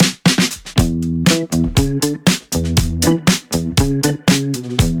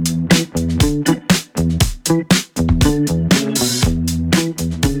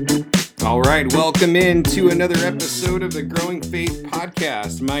into another episode of the Growing Faith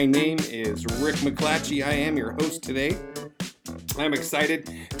Podcast. My name is Rick McClatchy. I am your host today. I'm excited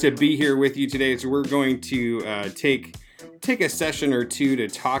to be here with you today. So we're going to take a session or two to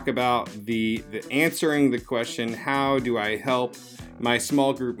talk about the answering the question, how do I help my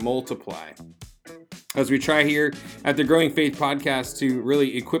small group multiply? As we try here at the Growing Faith Podcast to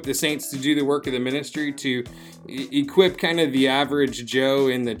really equip the saints to do the work of the ministry, to equip kind of the average Joe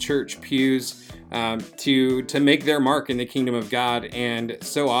in the church pews to make their mark in the kingdom of God. And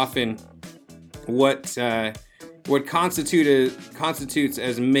so often what constitutes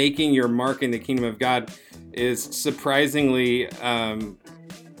as making your mark in the kingdom of God is surprisingly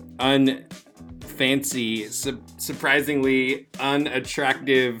unfancy, surprisingly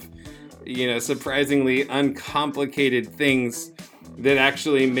unattractive, surprisingly uncomplicated things that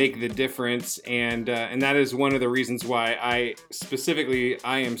actually make the difference. And that is one of the reasons why I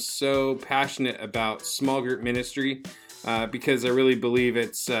am so passionate about small group ministry, because I really believe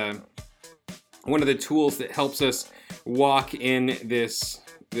it's one of the tools that helps us walk in this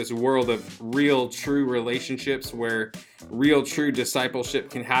world of real, true relationships where real, true discipleship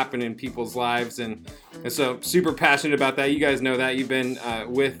can happen in people's lives. And so super passionate about that. You guys know that. You've been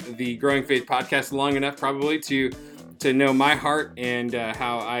with the Growing Faith Podcast long enough probably to know my heart and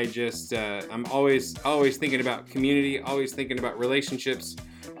how I just, I'm always thinking about community, always thinking about relationships,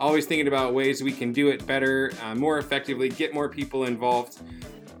 always thinking about ways we can do it better, more effectively, get more people involved.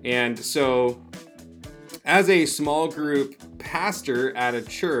 And so as a small group pastor at a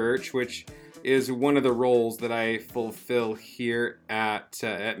church, which is one of the roles that I fulfill here at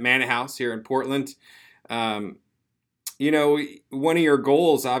Manna House here in Portland, one of your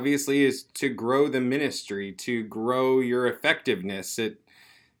goals obviously is to grow the ministry, to grow your effectiveness.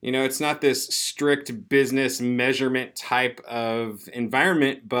 It's not this strict business measurement type of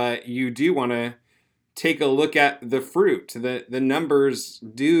environment, but you do want to take a look at the fruit. The numbers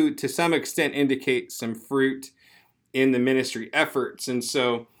do to some extent indicate some fruit in the ministry efforts. And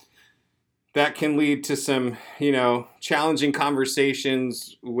so that can lead to some, challenging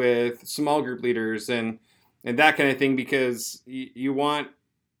conversations with small group leaders and that kind of thing, because you want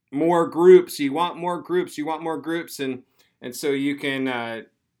more groups, and so you can,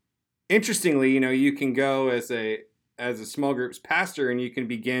 interestingly, you can go as a small groups pastor, and you can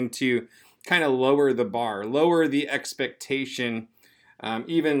begin to kind of lower the bar, lower the expectation,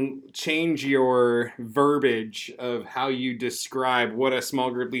 even change your verbiage of how you describe what a small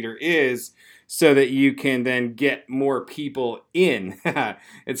group leader is, so that you can then get more people in.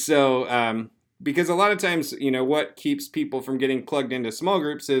 And so, because a lot of times, what keeps people from getting plugged into small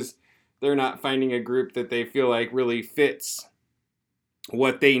groups is they're not finding a group that they feel like really fits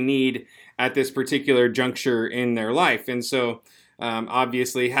what they need at this particular juncture in their life. And so,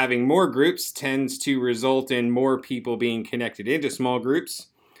 obviously, having more groups tends to result in more people being connected into small groups.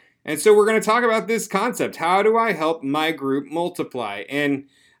 And so we're going to talk about this concept. How do I help my group multiply? And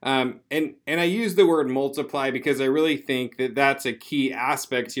I use the word multiply because I really think that that's a key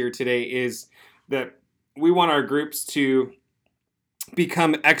aspect here today, is that we want our groups to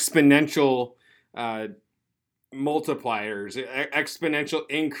become exponential multipliers, exponential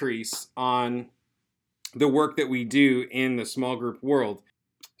increase on the work that we do in the small group world.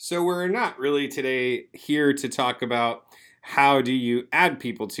 So we're not really today here to talk about how do you add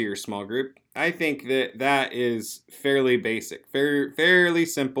people to your small group. I think that is fairly basic, fairly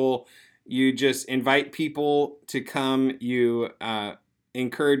simple. You just invite people to come. You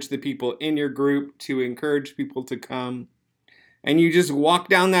encourage the people in your group to encourage people to come. And you just walk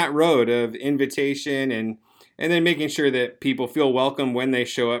down that road of invitation and then making sure that people feel welcome when they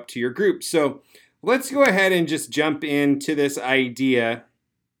show up to your group. So let's go ahead and just jump into this idea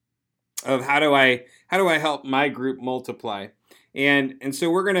of how do I help my group multiply. And so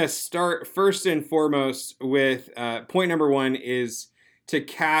we're going to start first and foremost with point number one is to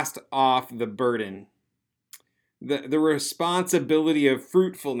cast off the burden. The responsibility of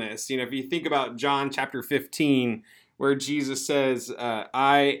fruitfulness. If you think about John chapter 15, where Jesus says,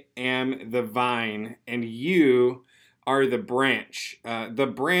 I am the vine and you are the branch.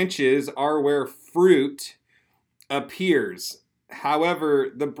 The branches are where fruit appears.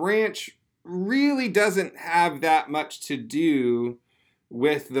 However, the branch really doesn't have that much to do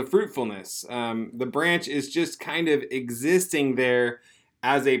with the fruitfulness. The branch is just kind of existing there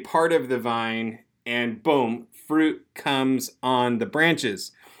as a part of the vine, and boom, fruit comes on the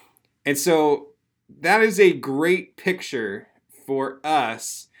branches. And so that is a great picture for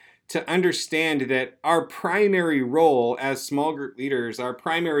us to understand that our primary role as small group leaders, our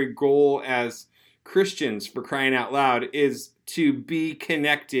primary goal as Christians, for crying out loud, is to be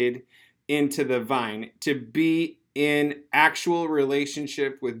connected into the vine, to be in actual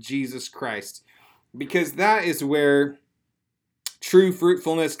relationship with Jesus Christ, because that is where true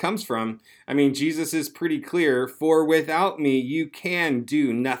fruitfulness comes from. I mean, Jesus is pretty clear, for without me, you can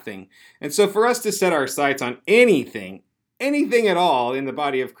do nothing. And so for us to set our sights on anything at all in the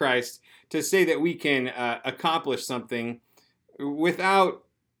body of Christ, to say that we can accomplish something without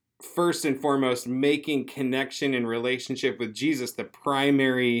first and foremost making connection and relationship with Jesus the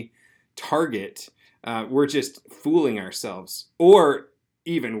primary target, we're just fooling ourselves. Or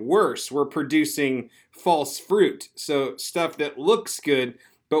even worse, we're producing false fruit. So stuff that looks good,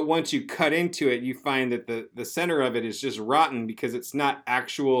 but once you cut into it, you find that the center of it is just rotten because it's not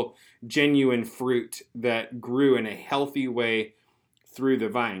actual genuine fruit that grew in a healthy way through the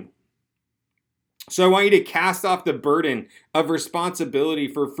vine. So I want you to cast off the burden of responsibility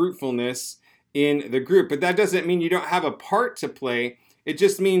for fruitfulness in the group. But that doesn't mean you don't have a part to play. It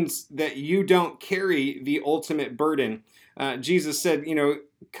just means that you don't carry the ultimate burden. Jesus said,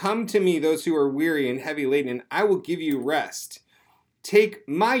 come to me, those who are weary and heavy laden, and I will give you rest. Take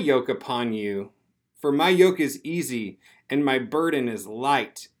my yoke upon you, for my yoke is easy and my burden is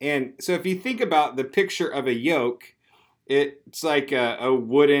light. And so if you think about the picture of a yoke, it's like a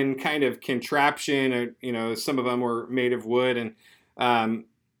wooden kind of contraption, or, some of them were made of wood, and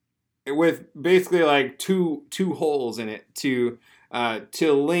with basically like two holes in it to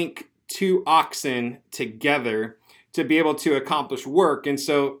link two oxen together to be able to accomplish work. And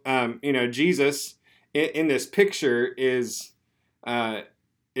so, Jesus in this picture is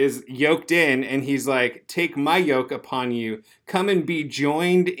yoked in, and he's like, take my yoke upon you, come and be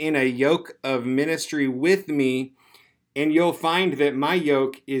joined in a yoke of ministry with me, and you'll find that my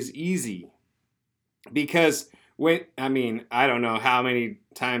yoke is easy. Because I don't know how many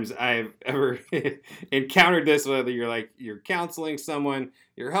times I've ever encountered this, whether you're counseling someone,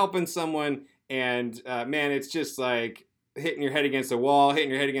 you're helping someone, and it's just like hitting your head against the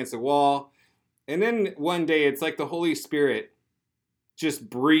wall. And then one day it's like the Holy Spirit just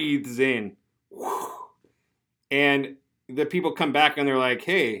breathes in. And the people come back and they're like,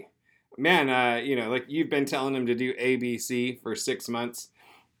 hey, man, like you've been telling them to do ABC for 6 months.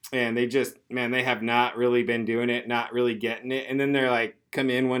 And they have not really been doing it, not really getting it. And then they're like, come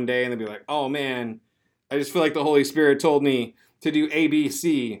in one day and they'll be like, oh man, I just feel like the Holy Spirit told me to do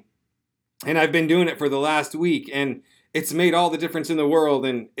ABC. And I've been doing it for the last week, and it's made all the difference in the world,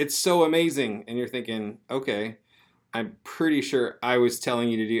 and it's so amazing. And you're thinking, okay, I'm pretty sure I was telling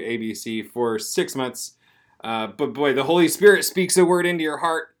you to do ABC for 6 months. But boy, the Holy Spirit speaks a word into your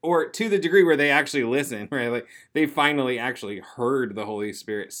heart, or to the degree where they actually listen, right? Like they finally actually heard the Holy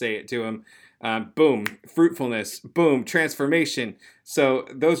Spirit say it to them. Boom, fruitfulness, boom, transformation. So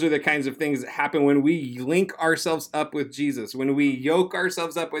those are the kinds of things that happen when we link ourselves up with Jesus, when we yoke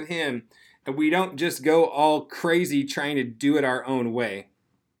ourselves up with him, and we don't just go all crazy trying to do it our own way.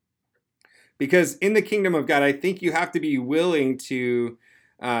 Because in the kingdom of God, I think you have to be willing to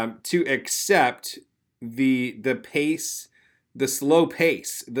accept the pace, the slow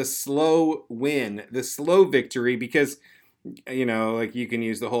pace, the slow win, the slow victory, because, like you can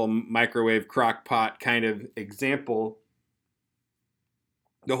use the whole microwave crock pot kind of example.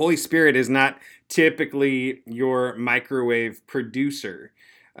 The Holy Spirit is not typically your microwave producer.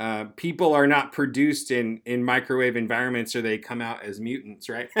 People are not produced in microwave environments, or they come out as mutants,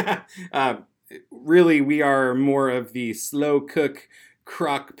 right? Really, we are more of the slow cook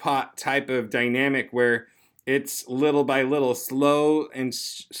crock pot type of dynamic where it's little by little, slow and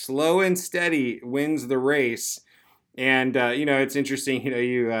steady wins the race. And it's interesting.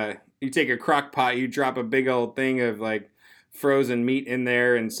 You take a crock pot, you drop a big old thing of like frozen meat in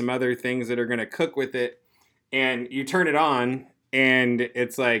there and some other things that are going to cook with it, and you turn it on, and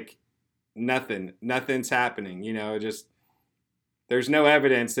it's like nothing's happening. Just there's no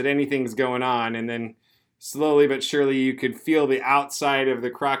evidence that anything's going on, and then slowly but surely you could feel the outside of the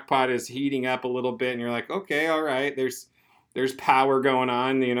crock pot is heating up a little bit, and you're like, okay, all right, there's power going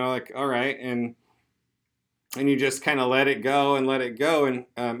on, like, all right, and you just kind of let it go, and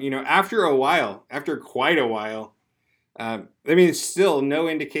after quite a while, still no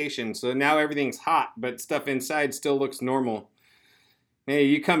indication. So now everything's hot, but stuff inside still looks normal. Hey,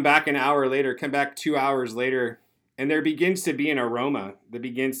 you come back an hour later, come back 2 hours later, and there begins to be an aroma that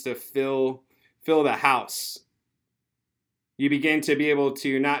begins to fill the house. You begin to be able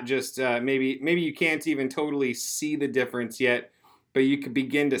to not just, maybe you can't even totally see the difference yet, but you can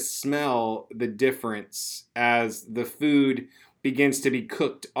begin to smell the difference as the food begins to be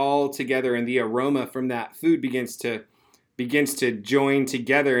cooked all together, and the aroma from that food begins to join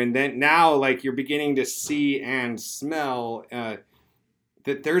together. And then now, like, you're beginning to see and smell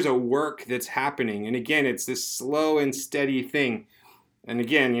that there's a work that's happening. And again, it's this slow and steady thing. And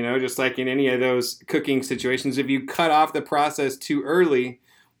again, just like in any of those cooking situations, if you cut off the process too early,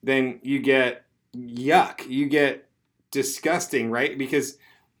 then you get yuck. You get disgusting, right? Because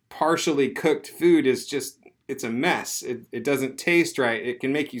partially cooked food is it's a mess. It doesn't taste right. It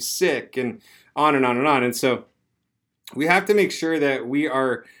can make you sick, and on and on and on. And so we have to make sure that we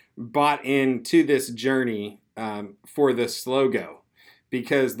are bought into this journey for the slow go,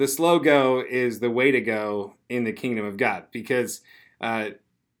 because the slow go is the way to go in the kingdom of God. Because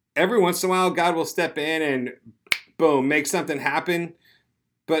every once in a while, God will step in and boom, make something happen.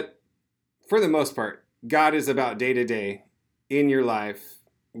 But for the most part, God is about day to day in your life,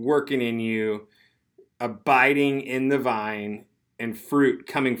 working in you, abiding in the vine, and fruit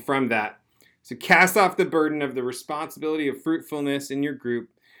coming from that. So cast off the burden of the responsibility of fruitfulness in your group.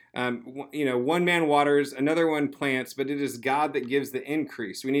 One man waters, another one plants, but it is God that gives the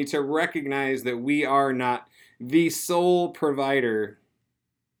increase. We need to recognize that we are not the sole provider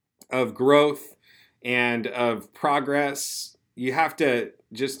of growth and of progress. You have to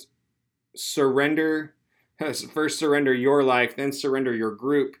just surrender. First surrender your life, then surrender your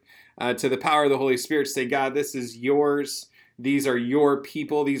group to the power of the Holy Spirit. Say, God, this is yours. These are your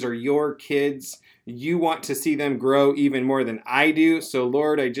people. These are your kids. You want to see them grow even more than I do. So,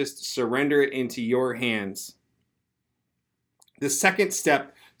 Lord, I just surrender it into your hands. The second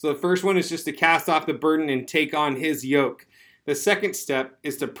step, so the first one is just to cast off the burden and take on his yoke. The second step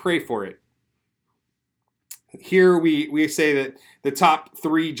is to pray for it. Here we say that the top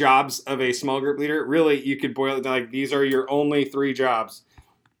 3 jobs of a small group leader, really you could boil it down like these are your only 3 jobs.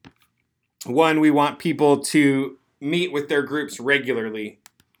 1, we want people to meet with their groups regularly,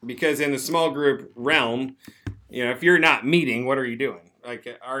 because in the small group realm, if you're not meeting, what are you doing? Like,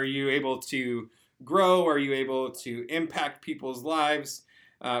 are you able to grow? Are you able to impact people's lives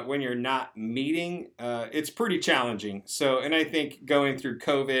when you're not meeting? It's pretty challenging. So, and I think going through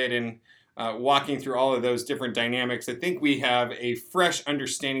COVID and walking through all of those different dynamics, I think we have a fresh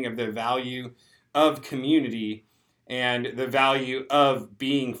understanding of the value of community and the value of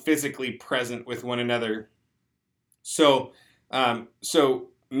being physically present with one another. So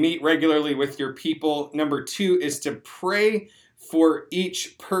meet regularly with your people. Number 2 is to pray for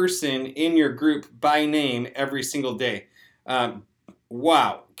each person in your group by name every single day.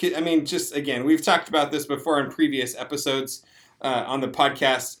 Wow. I mean, just again, we've talked about this before in previous episodes on the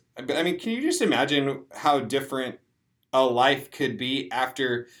podcast. But I mean, can you just imagine how different a life could be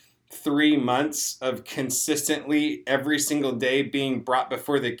after 3 months of consistently every single day being brought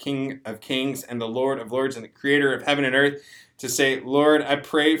before the King of Kings and the Lord of Lords and the Creator of heaven and earth, to say, Lord, I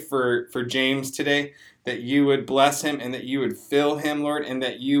pray for James today, that you would bless him and that you would fill him, Lord, and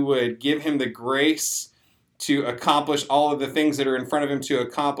that you would give him the grace to accomplish all of the things that are in front of him to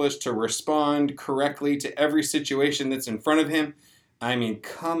accomplish, to respond correctly to every situation that's in front of him. I mean,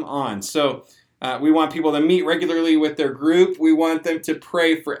 come on. So we want people to meet regularly with their group. We want them to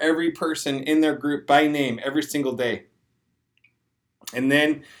pray for every person in their group by name every single day. And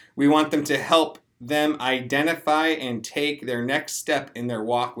then we want them to help them identify and take their next step in their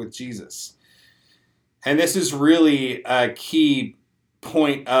walk with Jesus. And this is really a key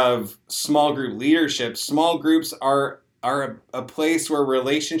point of small group leadership. Small groups are a place where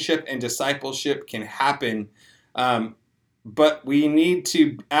relationship and discipleship can happen. But we need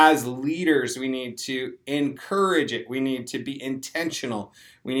to, as leaders, we need to encourage it. We need to be intentional.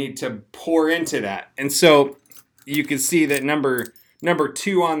 We need to pour into that. And so you can see that number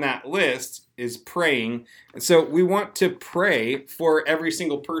 2 on that list is praying. And so we want to pray for every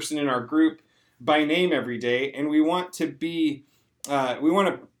single person in our group by name every day. And we want to be, we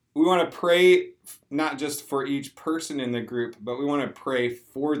want to pray not just for each person in the group, but we want to pray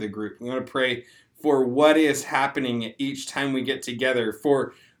for the group. We want to pray for what is happening each time we get together,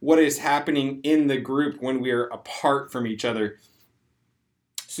 for what is happening in the group when we are apart from each other.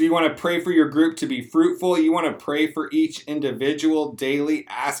 So you want to pray for your group to be fruitful. You want to pray for each individual daily,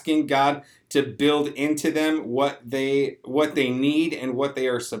 asking God to build into them what they need and what they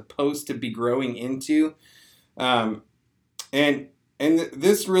are supposed to be growing into. And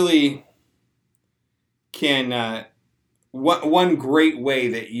this really can... One great way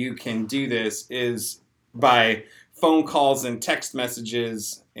that you can do this is by phone calls and text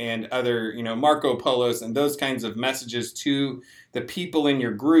messages and other, Marco Polos and those kinds of messages to the people in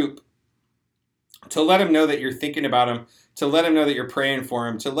your group, to let them know that you're thinking about them, to let them know that you're praying for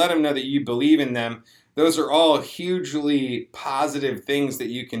them, to let them know that you believe in them. Those are all hugely positive things that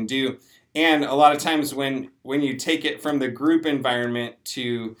you can do. And a lot of times when you take it from the group environment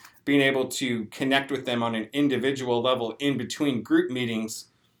to being able to connect with them on an individual level in between group meetings,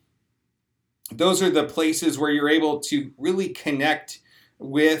 those are the places where you're able to really connect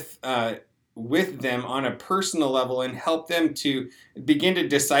with them on a personal level and help them to begin to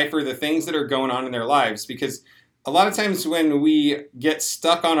decipher the things that are going on in their lives. Because a lot of times when we get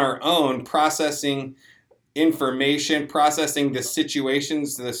stuck on our own processing information, processing the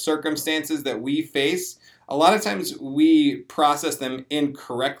situations, the circumstances that we face, a lot of times we process them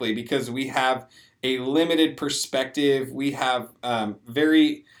incorrectly because we have a limited perspective. We have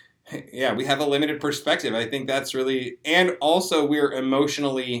we have a limited perspective. I think that's really, and also we're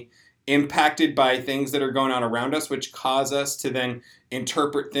emotionally impacted by things that are going on around us, which cause us to then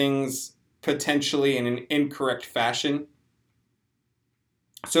interpret things potentially in an incorrect fashion.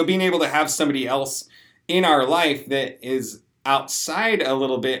 So being able to have somebody else in our life that is outside a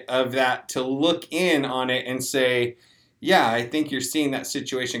little bit of that to look in on it and say, yeah, I think you're seeing that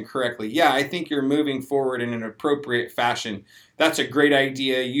situation correctly. Yeah, I think you're moving forward in an appropriate fashion. That's a great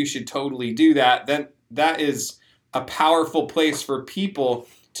idea. You should totally do that. That is a powerful place for people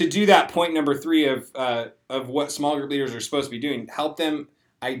to do that. Point number 3 of what small group leaders are supposed to be doing. Help them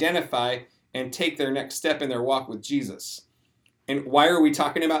identify and take their next step in their walk with Jesus. And why are we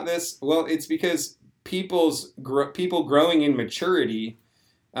talking about this? Well, it's because people growing in maturity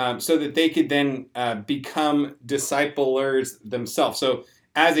so that they could then become disciplers themselves. So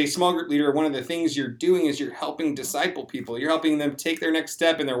as a small group leader, one of the things you're doing is you're helping disciple people. You're helping them take their next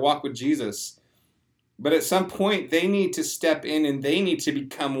step in their walk with Jesus. But at some point, they need to step in and they need to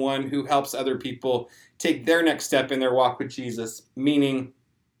become one who helps other people take their next step in their walk with Jesus, meaning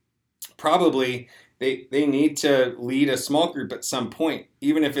probably they need to lead a small group at some point,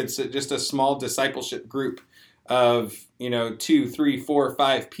 even if it's just a small discipleship group of 2, 3, 4,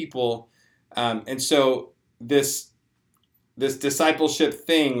 5 people. And so this discipleship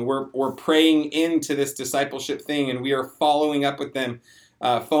thing, we're praying into this discipleship thing, and we are following up with them.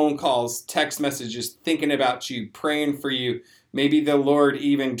 Phone calls, text messages, thinking about you, praying for you. Maybe the Lord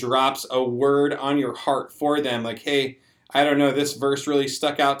even drops a word on your heart for them, like, hey, I don't know, this verse really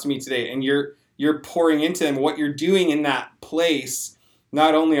stuck out to me today, and you're pouring into them. What you're doing in that place,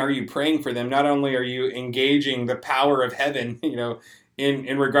 not only are you praying for them, not only are you engaging the power of heaven,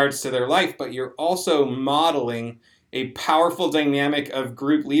 in regards to their life, but you're also modeling a powerful dynamic of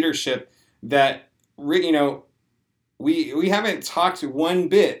group leadership that, we haven't talked one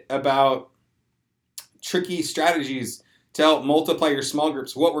bit about tricky strategies to help multiply your small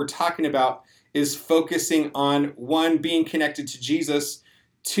groups. What we're talking about is focusing on 1, being connected to Jesus,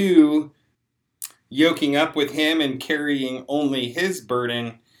 2, yoking up with him and carrying only his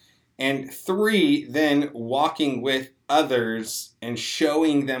burden, and 3, then walking with others and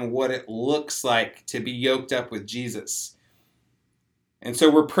showing them what it looks like to be yoked up with Jesus. And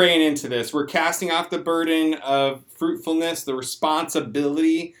so we're praying into this. We're casting off the burden of fruitfulness, the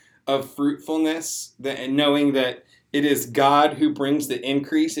responsibility of fruitfulness, and knowing that it is God who brings the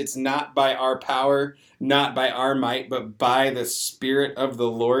increase. It's not by our power, not by our might, but by the Spirit of the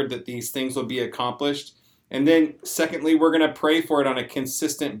Lord that these things will be accomplished. And then secondly, we're going to pray for it on a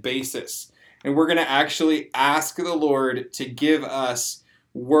consistent basis. And we're going to actually ask the Lord to give us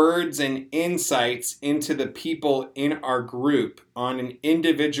words and insights into the people in our group on an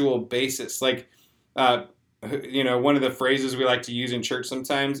individual basis. Like, one of the phrases we like to use in church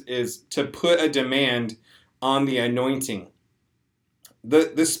sometimes is to put a demand on the anointing.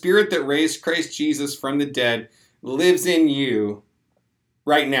 The Spirit that raised Christ Jesus from the dead lives in you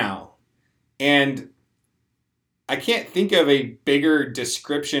right now. And I can't think of a bigger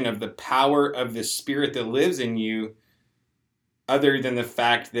description of the power of the Spirit that lives in you other than the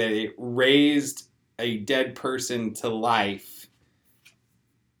fact that it raised a dead person to life.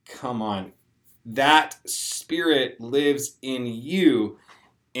 Come on. That Spirit lives in you.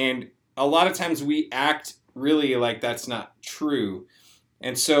 And a lot of times we act really like that's not true.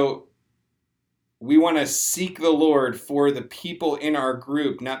 And so we want to seek the Lord for the people in our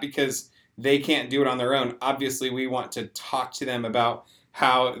group, not because they can't do it on their own. Obviously, we want to talk to them about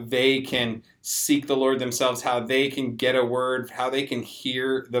how they can seek the Lord themselves, how they can get a word, how they can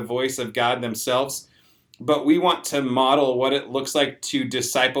hear the voice of God themselves. But we want to model what it looks like to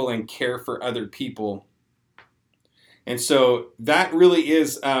disciple and care for other people. And so that really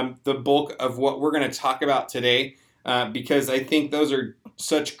is the bulk of what we're going to talk about today, because I think those are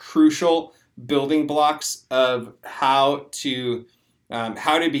such crucial building blocks of how to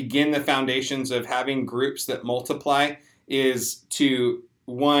begin the foundations of having groups that multiply. Is to,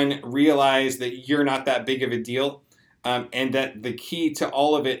 1, realize that you're not that big of a deal, and that the key to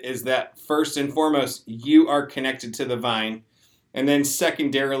all of it is that first and foremost, you are connected to the vine. And then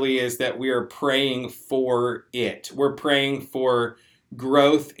secondarily is that we are praying for it. We're praying for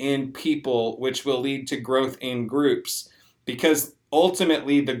growth in people, which will lead to growth in groups. Because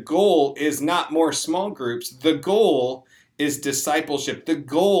ultimately, the goal is not more small groups. The goal is discipleship. The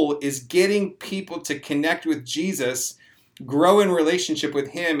goal is getting people to connect with Jesus, grow in relationship with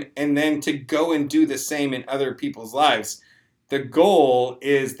him, and then to go and do the same in other people's lives. The goal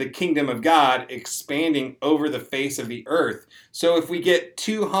is the kingdom of God expanding over the face of the earth. So if we get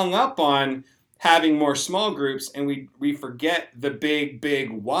too hung up on having more small groups and we forget the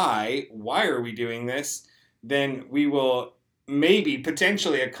big why are we doing this, then we will maybe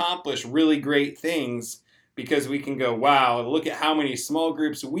potentially accomplish really great things because we can go, wow, look at how many small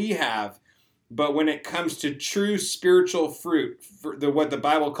groups we have. But when it comes to true spiritual fruit, what the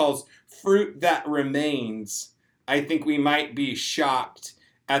Bible calls fruit that remains, I think we might be shocked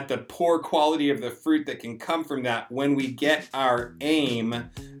at the poor quality of the fruit that can come from that when we get our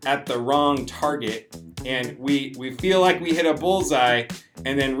aim at the wrong target and we feel like we hit a bullseye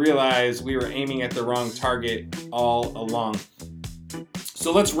and then realize we were aiming at the wrong target all along.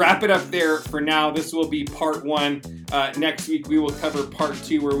 So let's wrap it up there for now. This will be part 1. Next week we will cover part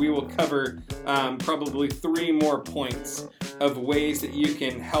 2, where we will cover probably 3 more points of ways that you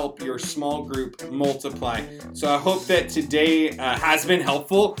can help your small group multiply. So I hope that today has been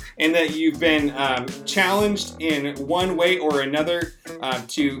helpful and that you've been challenged in one way or another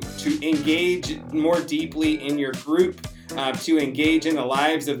to engage more deeply in your group, to engage in the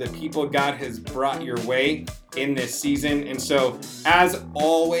lives of the people God has brought your way in this season. And so, as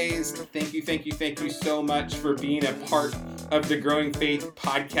always, thank you so much for being a part of the Growing Faith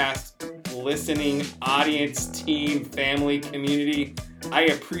podcast listening audience, team, family, community. I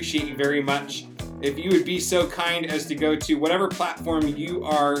appreciate you very much. If you would be so kind as to go to whatever platform you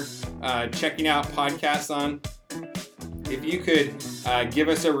are checking out podcasts on, if you could give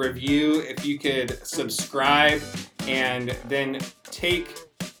us a review, if you could subscribe, and then take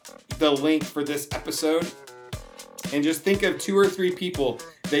the link for this episode and just think of 2 or 3 people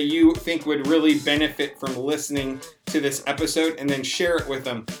that you think would really benefit from listening to this episode, and then share it with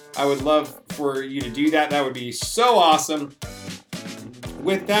them. I would love for you to do that. That would be so awesome.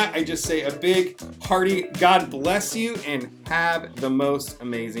 With that, I just say a big, hearty God bless you and have the most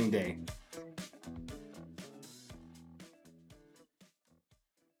amazing day.